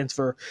State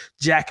transfer,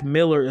 Jack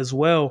Miller, as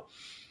well.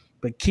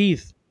 But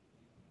Keith,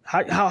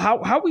 how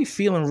are we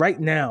feeling right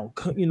now?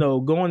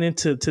 Going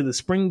into the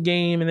spring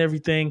game and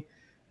everything.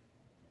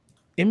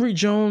 Emory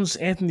Jones,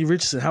 Anthony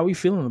Richardson, how are we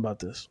feeling about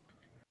this?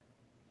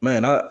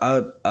 Man,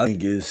 I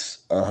think it's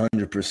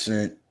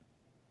 100%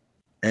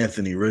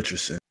 Anthony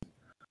Richardson.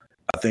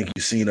 I think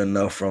you've seen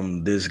enough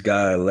from this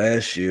guy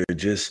last year,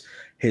 just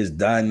his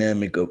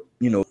dynamic of,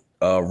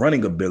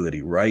 running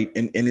ability, right?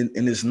 And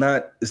it's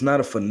not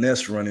a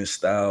finesse running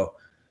style.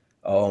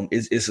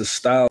 It's a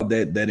style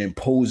that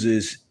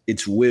imposes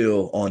its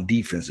will on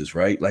defenses,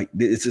 right? Like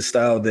it's a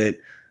style that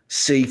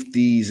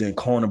safeties and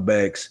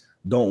cornerbacks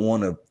don't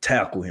want to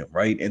tackle him,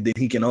 right? And then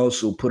he can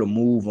also put a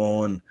move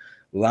on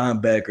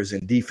linebackers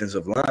and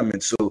defensive linemen.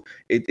 So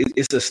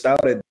it's a style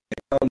that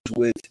comes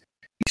with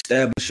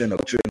establishing a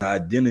culture and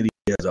identity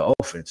as an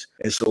offense.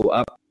 And so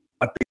I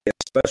think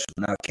that's special.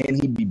 Now, can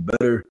he be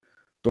better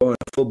throwing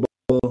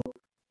football?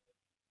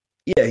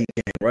 Yeah, he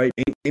can, right?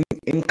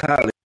 In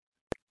college,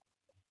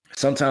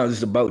 sometimes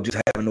it's about just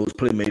having those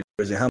playmakers,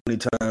 and how many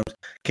times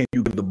can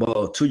you give the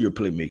ball to your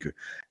playmaker?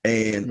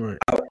 And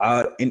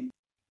right.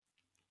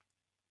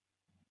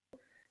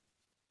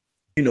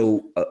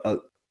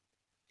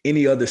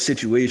 Any other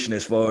situation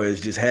as far as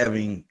just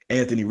having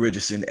Anthony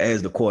Richardson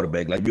as the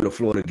quarterback, like you're the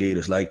Florida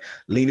Gators, like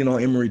leaning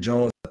on Emory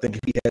Jones, I think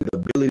if he had the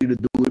ability to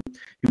do it,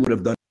 he would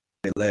have done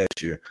it last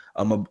year.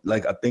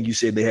 I think you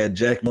said they had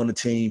Jack on the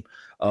team,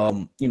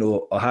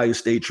 Ohio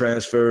State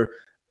transfer.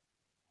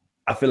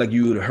 I feel like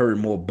you would have heard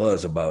more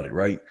buzz about it,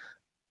 right?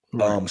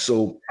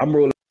 So I'm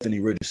rolling Anthony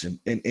Richardson.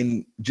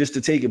 And just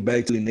to take it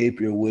back to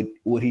Napier,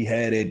 what he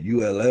had at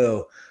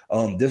ULL,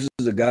 this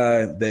is a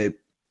guy that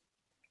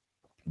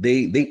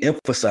they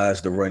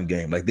emphasized the run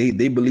game. Like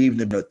they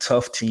believed in a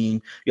tough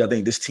team. I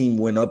think this team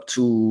went up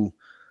to,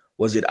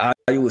 was it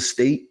Iowa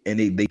State? And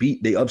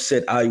they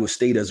upset Iowa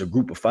State as a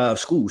group of 5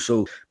 schools.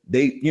 So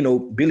Billy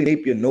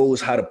Napier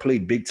knows how to play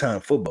big time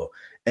football.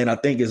 And I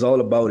think it's all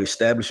about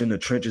establishing the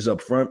trenches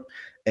up front.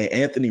 And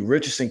Anthony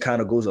Richardson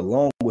kind of goes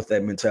along with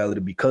that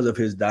mentality because of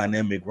his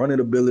dynamic running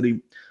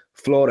ability.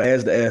 Florida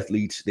has the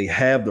athletes. They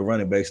have the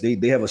running backs. They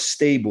have a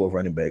stable of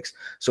running backs.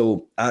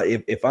 So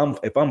if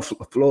I'm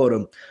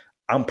Florida,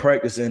 I'm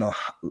practicing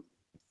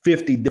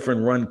 50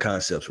 different run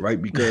concepts,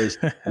 right? Because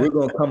we're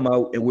going to come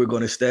out and we're going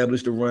to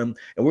establish the run,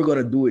 and we're going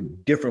to do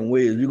it different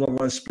ways. We're going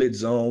to run split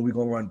zone. We're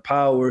going to run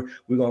power.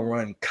 We're going to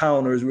run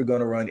counters. We're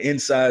going to run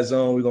inside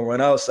zone. We're going to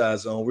run outside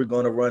zone. We're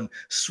going to run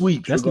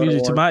sweeps. That's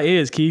music to my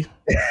ears, Keith.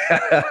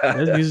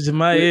 That's music to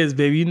my ears,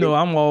 baby. You know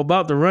I'm all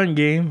about the run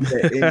game.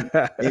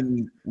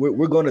 and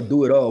we're going to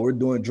do it all. We're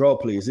doing draw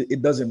plays.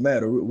 It doesn't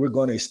matter. We're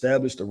going to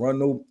establish the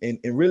run and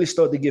really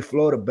start to get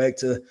Florida back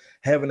to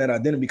having that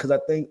identity, because I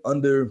think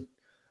under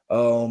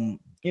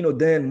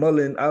Dan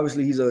Mullen,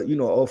 obviously he's a,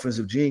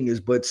 offensive genius,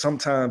 but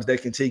sometimes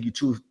that can take you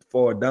too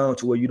far down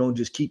to where you don't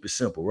just keep it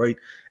simple, right?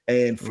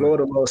 And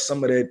Florida lost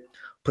some of that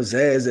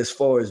pizzazz as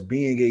far as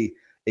being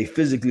a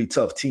physically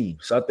tough team.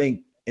 So I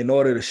think in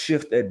order to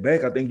shift that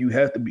back, I think you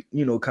have to be,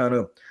 kind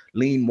of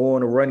lean more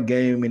on the run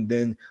game and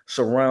then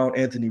surround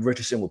Anthony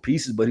Richardson with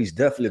pieces. But he's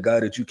definitely a guy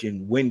that you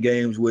can win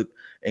games with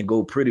and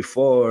go pretty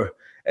far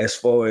as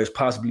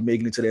possibly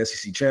making it to the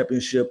SEC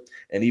championship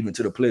and even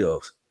to the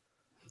playoffs.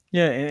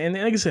 Yeah, and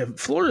like I said,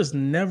 Florida's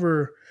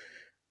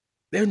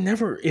they're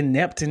never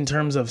inept in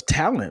terms of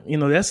talent.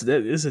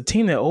 That is a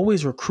team that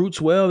always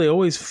recruits well. They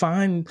always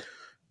find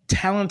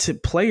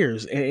talented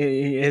players,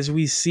 as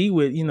we see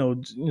with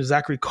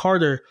Zachary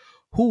Carter,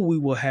 who we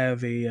will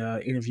have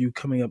a interview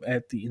coming up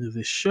at the end of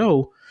this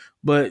show.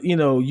 But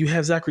you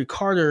have Zachary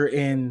Carter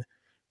and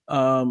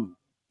on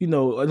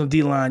the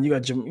D-line, you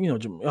got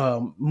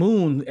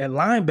Moon at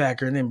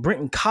linebacker, and then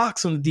Brenton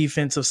Cox on the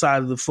defensive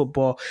side of the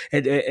football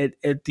at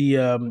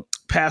the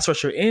pass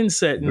rusher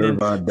inset, and then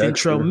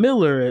Ventrell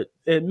Miller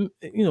at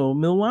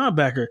middle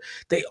linebacker.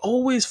 They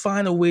always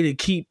find a way to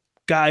keep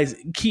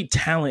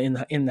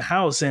talent in the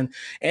house. And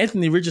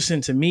Anthony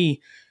Richardson, to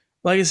me,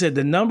 like I said,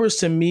 the numbers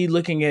to me,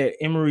 looking at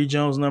Emory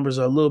Jones' numbers,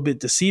 are a little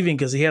bit deceiving,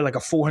 because he had like a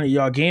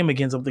 400-yard game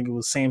against, I think it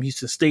was Sam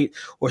Houston State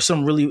or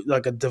some really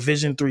like a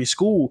Division III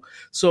school.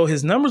 So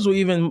his numbers were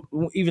even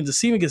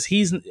deceiving, because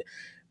he's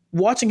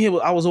watching him.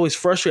 I was always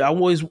frustrated. I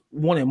always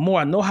wanted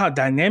more. I know how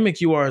dynamic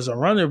you are as a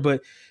runner,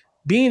 but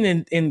being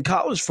in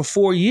college for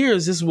 4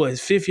 years, this is what, his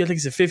fifth year. I think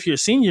he's a fifth-year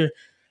senior.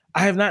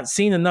 I have not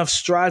seen enough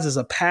strides as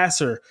a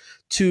passer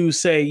to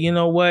say, you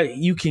know what,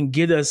 you can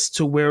get us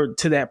to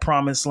that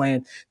promised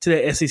land, to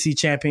that SEC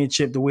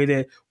championship, the way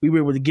that we were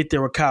able to get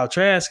there with Kyle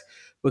Trask.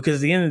 Because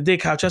at the end of the day,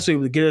 Kyle Trask was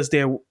able to get us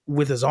there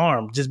with his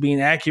arm, just being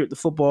accurate to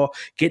football,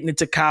 getting it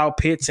to Kyle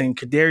Pitts and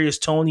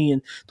Kadarius Toney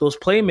and those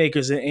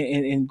playmakers,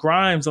 and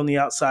Grimes on the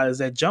outside as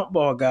that jump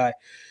ball guy.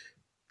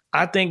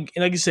 I think,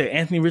 like you said,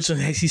 Anthony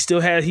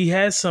Richardson, he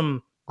has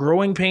some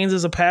growing pains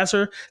as a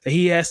passer that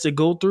he has to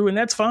go through, and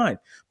that's fine.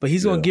 But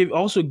he's going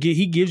to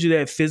he gives you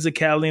that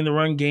physicality in the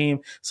run game,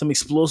 some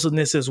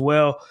explosiveness as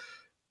well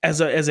as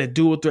a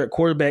dual threat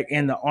quarterback,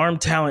 and the arm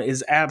talent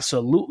is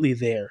absolutely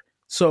there.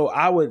 So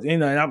I would,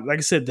 like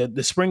I said,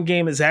 the spring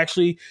game is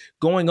actually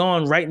going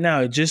on right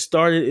now. It just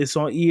started. It's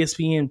on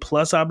ESPN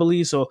Plus, I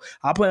believe. So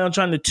I plan on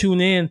trying to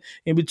tune in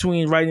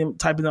between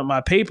typing up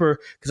my paper,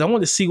 because I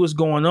want to see what's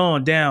going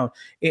on down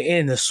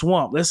in the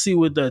swamp. Let's see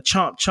what the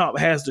Chomp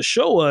has to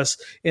show us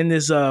in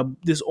this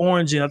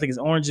orange, and I think it's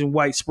orange and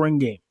white spring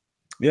game.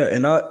 Yeah,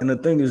 and the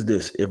thing is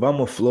this: if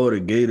I'm a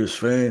Florida Gators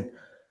fan,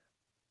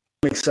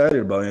 I'm excited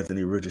about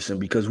Anthony Richardson,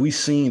 because we've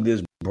seen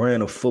this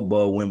brand of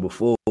football win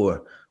before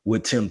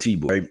with Tim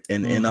Tebow, right?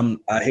 And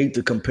I hate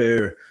to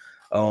compare,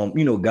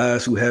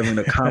 guys who haven't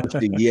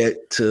accomplished it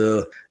yet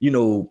to,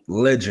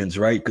 legends,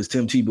 right? Because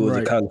Tim Tebow is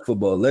a college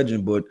football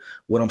legend. But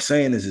what I'm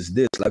saying is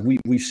this: like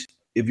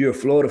if you're a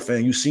Florida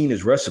fan, you've seen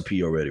his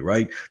recipe already,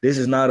 right? This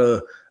is not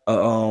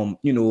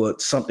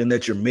something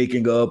that you're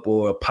making up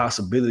or a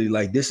possibility.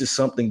 Like, this is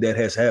something that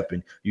has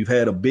happened. You've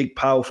had a big,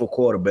 powerful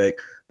quarterback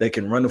that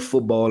can run the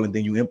football, and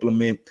then you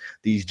implement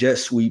these jet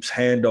sweeps,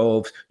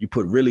 handoffs. You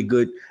put really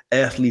good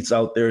athletes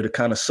out there to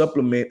kind of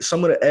supplement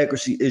some of the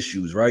accuracy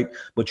issues, right?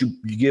 But you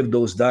give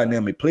those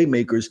dynamic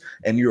playmakers,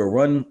 and you're a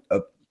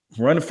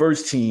run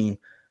first team,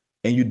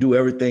 and you do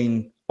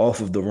everything off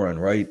of the run,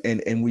 right?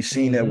 And we've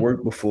seen that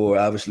work before,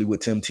 obviously,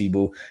 with Tim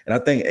Tebow. And I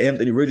think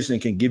Anthony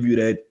Richardson can give you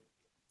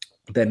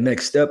that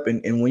next step.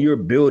 And when you're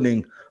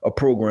building a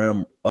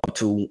program up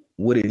to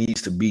what it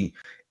needs to be,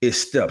 it's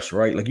steps,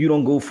 right? Like, you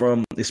don't go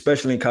from,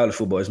 especially in college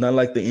football, it's not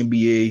like the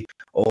NBA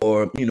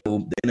or, the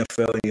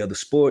NFL or any other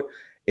sport.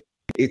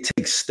 It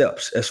takes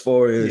steps as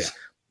far as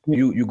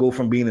you go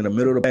from being in the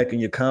middle of the pack in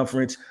your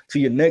conference to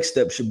your next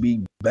step should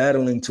be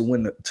battling to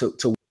win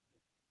to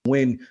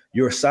win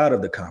your side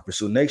of the conference.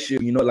 So next year,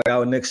 like,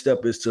 our next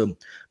step is to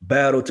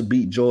battle to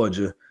beat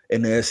Georgia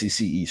in the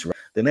SEC East, right?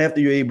 Then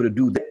after you're able to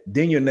do that,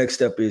 then your next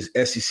step is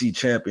SEC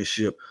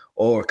championship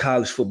or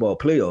college football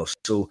playoffs.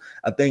 So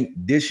I think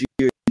this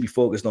year be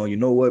focused on,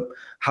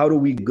 how do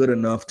we get good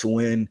enough to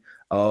win?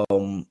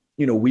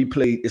 We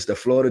play, it's the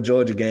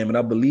Florida-Georgia game, and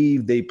I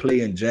believe they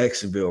play in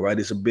Jacksonville, right?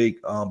 It's a big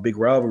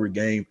rivalry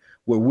game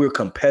where we're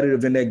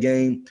competitive in that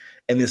game,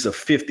 and it's a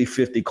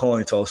 50-50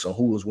 coin toss on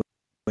who was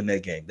winning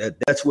that game.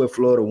 That's where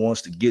Florida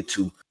wants to get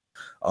to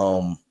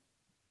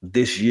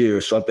this year.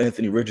 So I think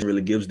Anthony Richardson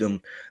really gives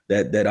them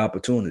that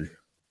opportunity.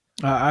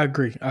 I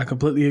agree. I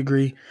completely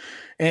agree.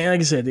 And like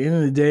I said, at the end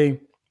of the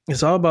day,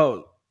 it's all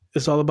about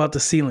it's all about the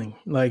ceiling.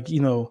 Like,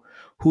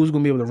 who's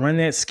going to be able to run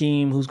that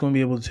scheme, who's going to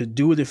be able to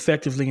do it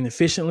effectively and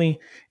efficiently.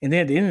 And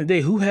then at the end of the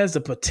day, who has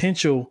the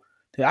potential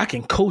that I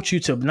can coach you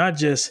to not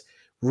just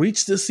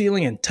reach the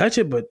ceiling and touch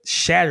it, but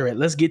shatter it.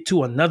 Let's get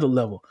to another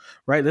level,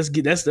 right? Let's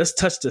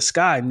touch the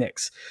sky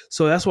next.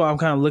 So that's what I'm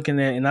kind of looking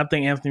at, and I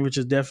think Anthony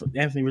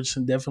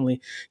Richardson definitely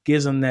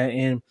gives them that.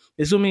 And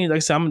it's gonna mean, like I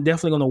said, I'm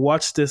definitely gonna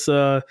watch this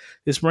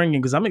spring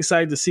game because I'm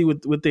excited to see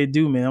what they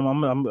do, man.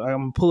 I'm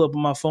gonna pull up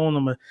on my phone.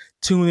 I'm gonna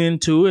tune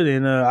into it,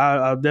 and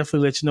I'll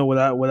definitely let you know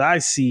what I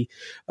see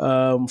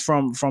from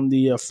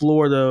the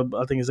Florida.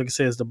 I think, like I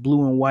said, it's the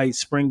blue and white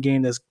spring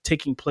game that's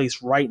taking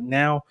place right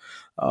now.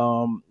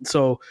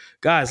 So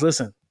guys,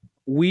 listen,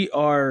 we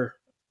are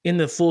in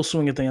the full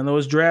swing of things. I know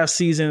it's draft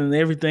season and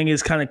everything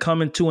is kind of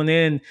coming to an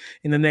end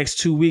in the next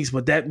 2 weeks,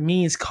 but that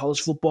means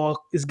college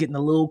football is getting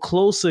a little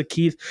closer,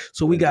 Keith.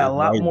 So we got a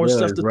lot more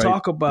stuff to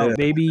talk about,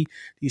 baby.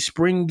 These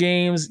spring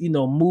games,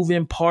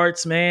 moving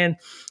parts, man.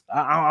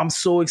 I'm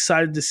so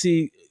excited to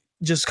see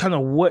just kind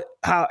of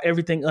how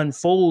everything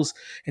unfolds.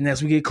 And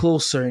as we get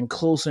closer and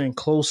closer and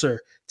closer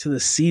to the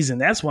season,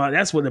 that's where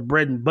the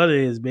bread and butter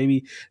is,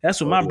 baby. That's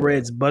where my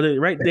bread's buttered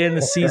right there in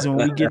the season.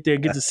 When we get there,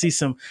 get to see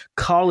some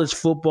college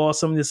football,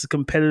 some of this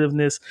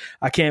competitiveness.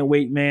 I can't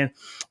wait, man.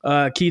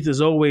 Keith, as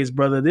always,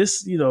 brother,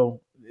 this,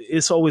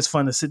 it's always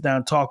fun to sit down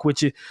and talk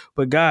with you.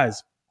 But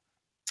guys,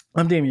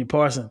 I'm Damian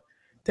Parson.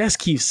 That's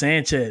Keith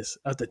Sanchez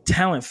of the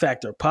Talent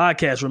Factor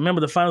podcast. Remember,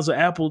 the finals of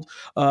Apple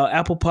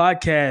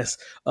Podcasts,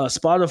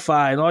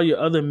 Spotify, and all your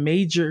other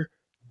major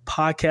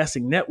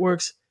podcasting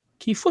networks.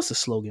 Keith, what's the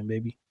slogan,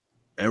 baby?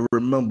 And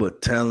remember,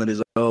 talent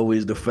is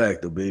always the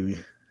factor, baby.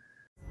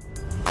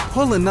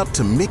 Pulling up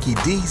to Mickey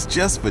D's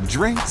just for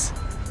drinks?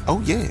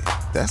 Oh, yeah,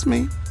 that's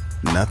me.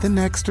 Nothing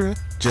extra,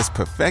 just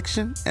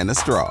perfection and a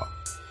straw.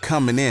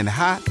 Coming in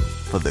hot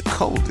for the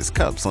coldest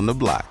cups on the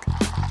block.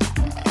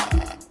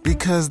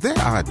 Because there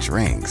are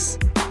drinks.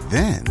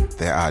 Then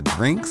there are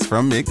drinks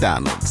from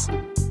McDonald's.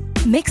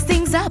 Mix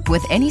things up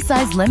with any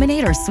size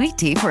lemonade or sweet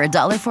tea for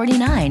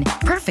 $1.49.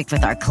 Perfect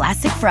with our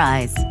classic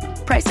fries.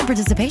 Price and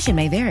participation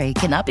may vary.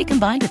 Cannot be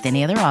combined with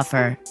any other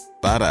offer.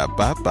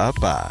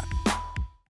 Ba-da-ba-ba-ba.